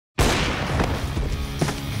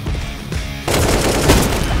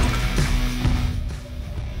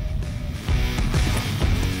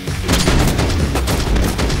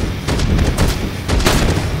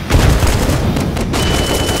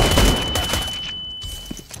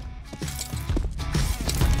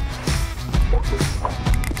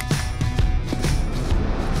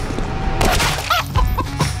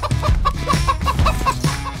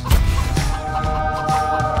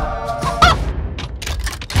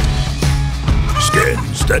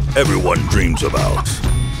weekends that everyone dreams about.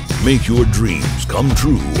 Make your dreams come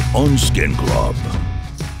true on Skin Club.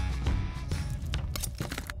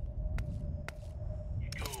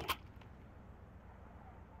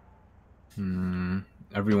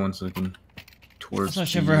 Everyone's looking towards. That's not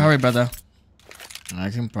shit for a hurry, brother. I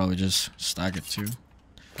can probably just stack it too.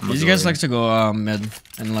 These guys like to go mid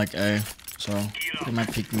and like A, so they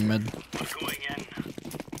might peek me mid.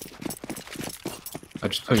 I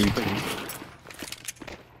just put you.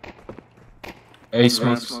 A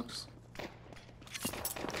smokes.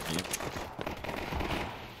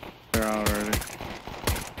 They're out already.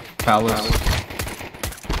 Palace.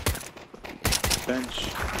 Bench.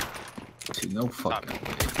 Dude, no fucking way.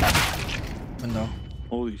 Window.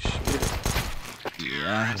 Holy shit.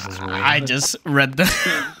 Yeah, I just read the.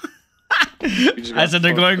 I said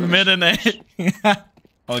they're going mid and A.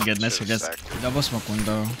 Oh goodness, I guess. Double smoke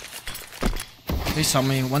window. They saw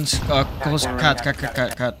me. One's close. Cut.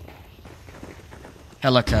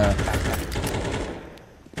 Hella cut.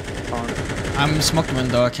 I'm smoked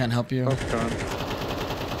window. I can't help you.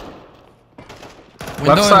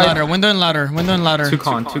 Window and ladder. Two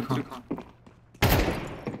con.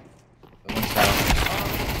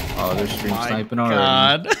 Oh, they're stream sniping already.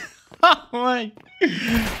 God. Oh my.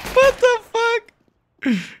 What the fuck?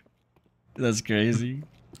 That's crazy.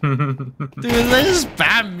 Dude, they just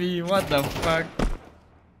spammed me. What the fuck?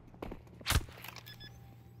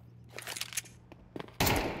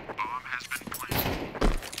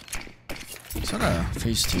 Is that a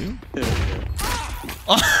phase 2?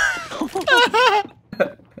 Oh.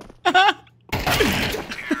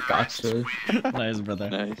 Gotcha. Nice, brother.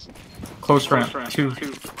 Nice. Close ramp. Two.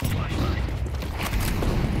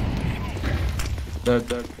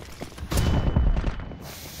 Dead.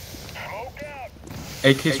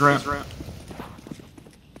 AK's ramp.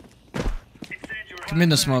 Come in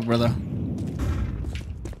the smoke, brother.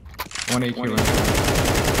 One AK ramp.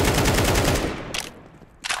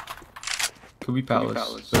 Could be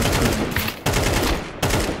palace.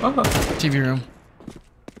 TV room.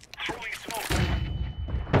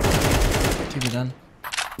 TV done.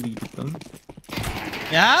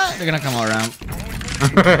 Yeah, they're gonna come all around.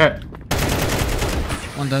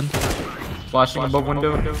 One done. Flashing above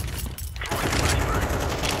window. I'm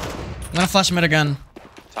gonna flash mid again.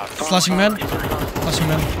 Flashing mid.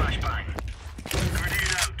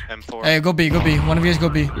 Hey, go B. One of you guys go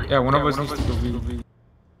B. Yeah, one of us needs to go B.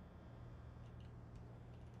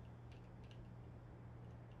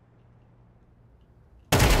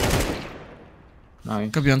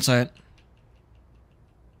 Nice. Could be on site.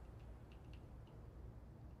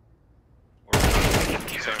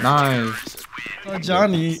 Nice. Oh,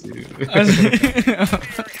 Johnny.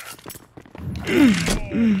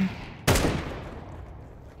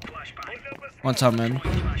 One top man.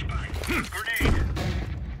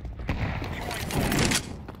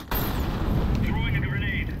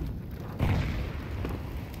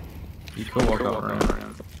 You could walk out around.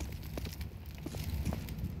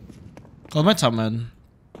 Oh, my top man.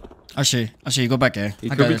 Actually, go back A. Could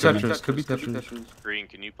be Tetris. Green,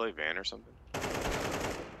 can you play Van or something?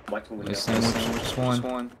 Just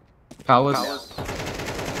one. Palace.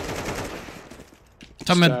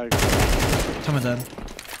 Top man dead.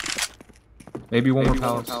 Maybe one more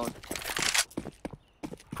palace.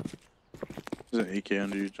 There's an AK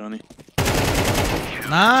under you, Johnny.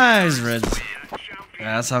 Nice, Red.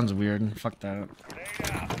 Yeah, that sounds weird. Fuck that.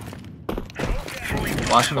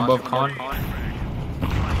 Flashing above con.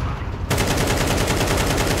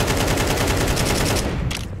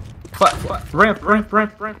 Ramp.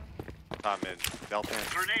 Top mid. Bell pan.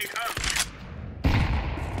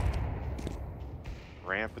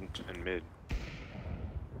 Ramp and mid.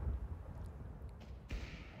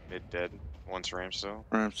 Mid dead. One's ramp still.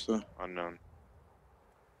 Unknown.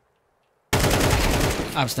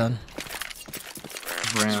 I'm done.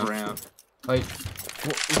 Ramp. Like,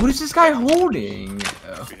 what is this guy holding? We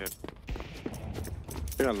hit.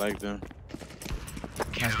 I think I like them.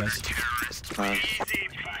 Nice, guys.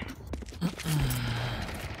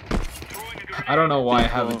 I don't know why I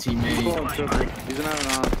have a teammate. He's an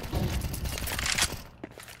out.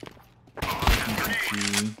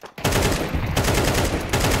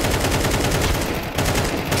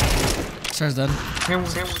 Stairs dead.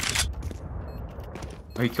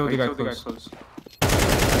 Oh, he killed the guy close.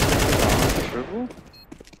 Triple?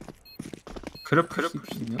 Could've.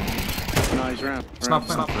 No, he's ramp. It's not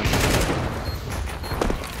playing.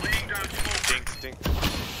 Dink.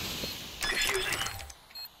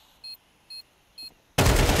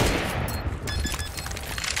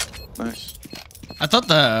 Nice. I thought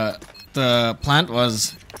the plant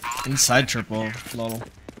was inside triple. Lol.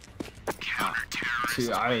 See,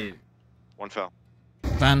 One fell.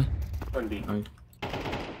 Van.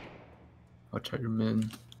 I'll try your mid.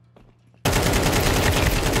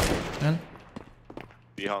 Van.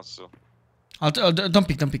 B house still. Don't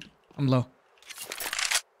peek. I'm low.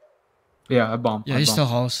 Yeah, I bombed. Yeah, he's still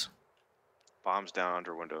house. Bombs down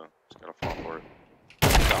under window. Just gotta fall for it.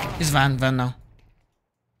 He's van now.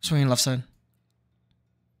 Swinging left side.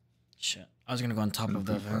 Shit. I was gonna go on top of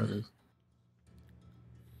the van.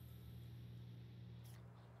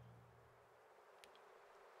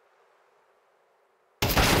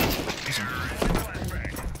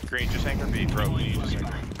 Green, just anchor B, bro. Just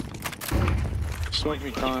anchor. Smoke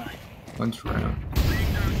me, Con. One's round.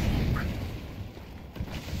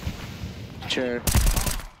 Chair.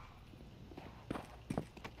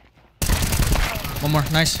 One more.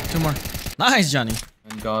 Nice. Two more. Nice, Johnny.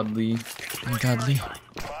 Ungodly.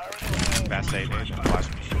 Faceit, flash.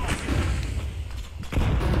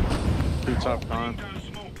 Two top, Con.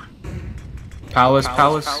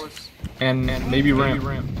 Palace. And maybe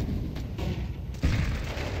ramp.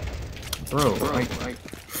 Bro, like,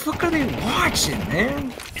 fuck are they watching,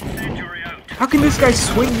 man? How can this guy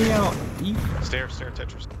swing me out? Stair,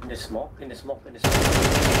 Tetris. In the smoke.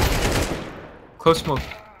 Close smoke.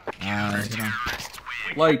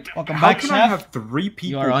 Like, Welcome how back, can chef. I have 3 people?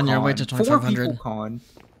 You are on your way to con, 2500. 4 people con.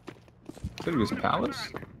 Said he was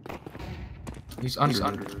Palace. He's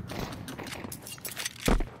under.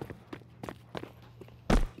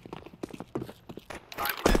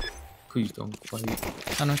 Please don't fight.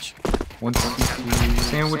 Sandwich. One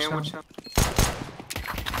sandwich.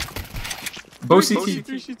 Both CT.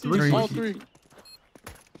 Three. All three.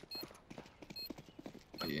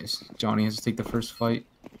 Yes, Johnny has to take the first fight.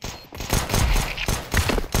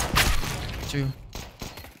 2.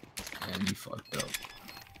 And he fucked up.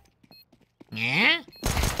 Yeah.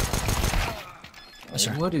 Yes,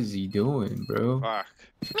 sir. What is he doing, bro? Fuck.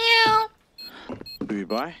 Meow. Do we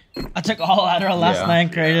buy? I took all Adderall last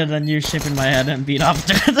night, created a new shape in my head, and beat off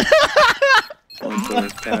to it.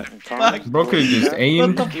 Bro could just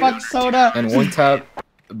aimed What the fuck, soda? and one tap,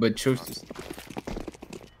 but chose to.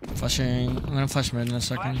 Flashing. I'm gonna flash mid in a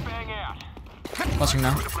second. Flashing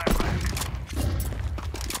now.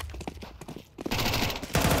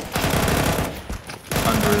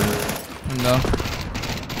 Window.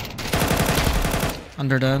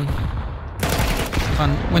 Under dead.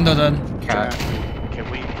 Window dead. Cat. Can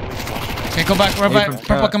we flash? Okay, go back. We're back. from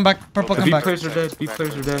Purple, cat. come back. Purple, come B back. players are dead. B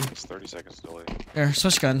players are dead. It's 30 seconds delay. Here,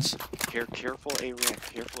 switch guns. Careful A ramp.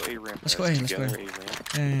 Careful A ramp. Let's go A, let's go A. Ramp.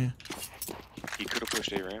 Yeah. He could have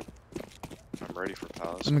pushed A ramp. I'm ready for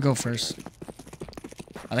Palace. Let me go first.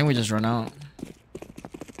 I think we just run out.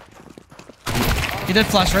 He did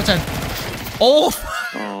flash right side. Oh!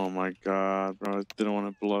 Oh my god, bro. I didn't want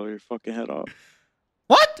to blow your fucking head off.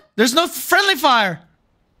 What? There's no friendly fire!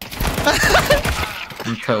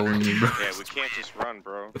 I'm telling you, bro. Yeah, we can't just run,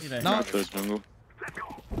 bro. No. The jungle.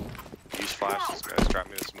 Use flashes, guys. Drop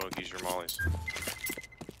me the smoke. Use your mollies.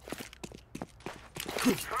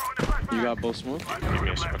 You got both smoke? Give me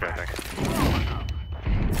a smoke. Okay, thank you.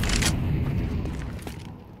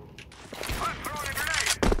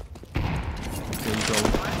 There you go.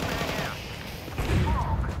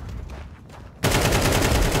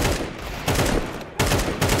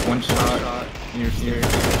 One shot. Near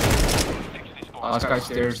stairs. Last guy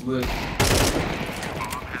stairs lit.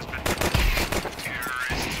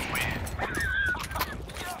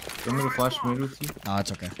 Do you want me to flash mid with you? No,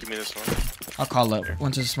 it's okay. Give me this one. I'll call it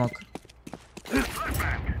once it's smoke. They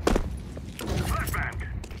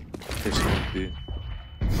smoke B.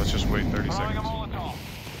 Let's just wait 30 seconds.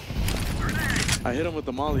 I hit him with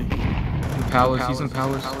the molly. In Palace, he's in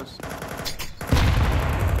Palace.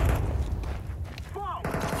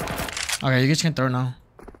 Okay, you guys can throw now.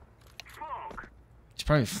 He's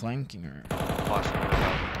probably flanking her.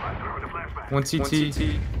 One CT.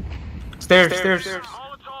 Stairs.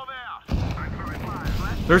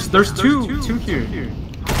 There's two here.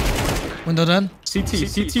 Window dead. CT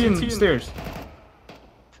and stairs.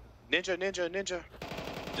 Ninja.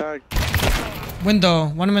 Tag. Window.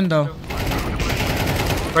 One window.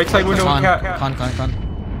 Right side window. Con. Can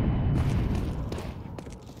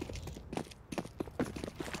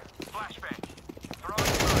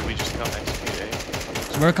we just come execute A?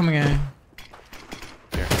 So we're coming in.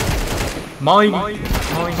 Molly.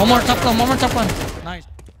 One more top one. Nice.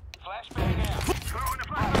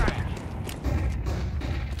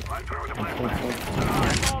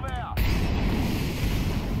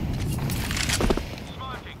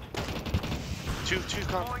 Two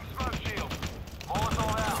come.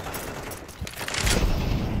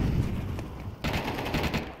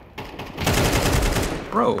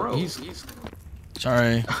 Bro, he's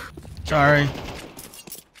Sorry. Sorry.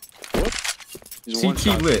 He's CT one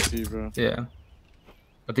shot lit. CT, bro. Yeah.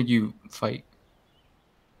 I think you fight.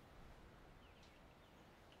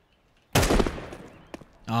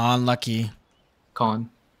 Oh, unlucky.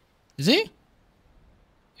 Con. Is he?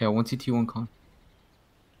 Yeah, 1 CT, 1 con.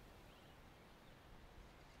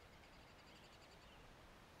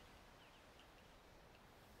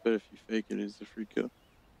 But if you fake it, it's a free kill.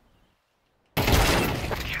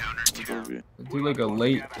 Do like a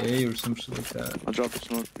late A or some shit like that. I'll drop a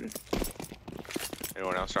smoke for you.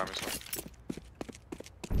 Anyone else drop me some?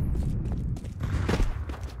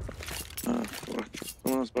 Ah, fuck.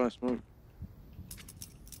 Someone else buy smoke.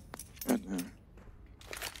 God damn.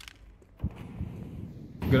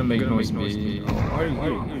 I'm gonna make noise B. Oh, why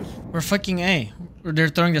are you? We're fucking A. They're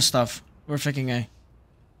throwing the stuff. We're fucking A.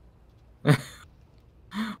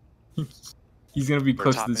 He's gonna be We're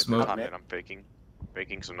close top to the mid, smoke. top mid. I'm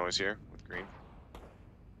faking some noise here with green.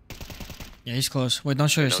 Yeah, he's close. Wait, don't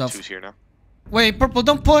show No yourself. twos here now. Wait, purple,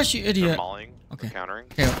 don't push, you They're idiot. mauling. Okay. They're countering.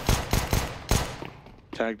 Okay.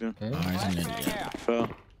 Tagged him. Okay. Oh, he's an idiot. Fell.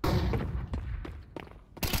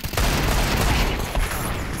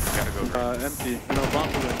 Gotta go green. Empty. No, bomb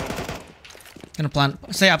away. Gonna plant.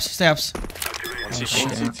 Stay ups, stay ups. One CT. shit.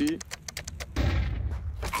 One CT.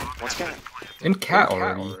 One scan. In cat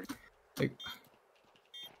already. Like,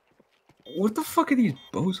 what the fuck are these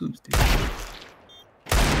bozos doing?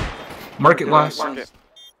 Market last. Market.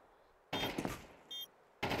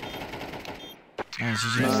 Nice,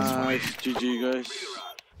 GG. Nice. GG, guys.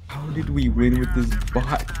 How did we win with this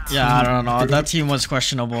bot? Yeah, I don't know. That team was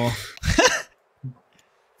questionable.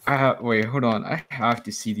 Wait, hold on. I have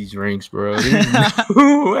to see these ranks, bro. There's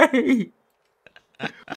no way.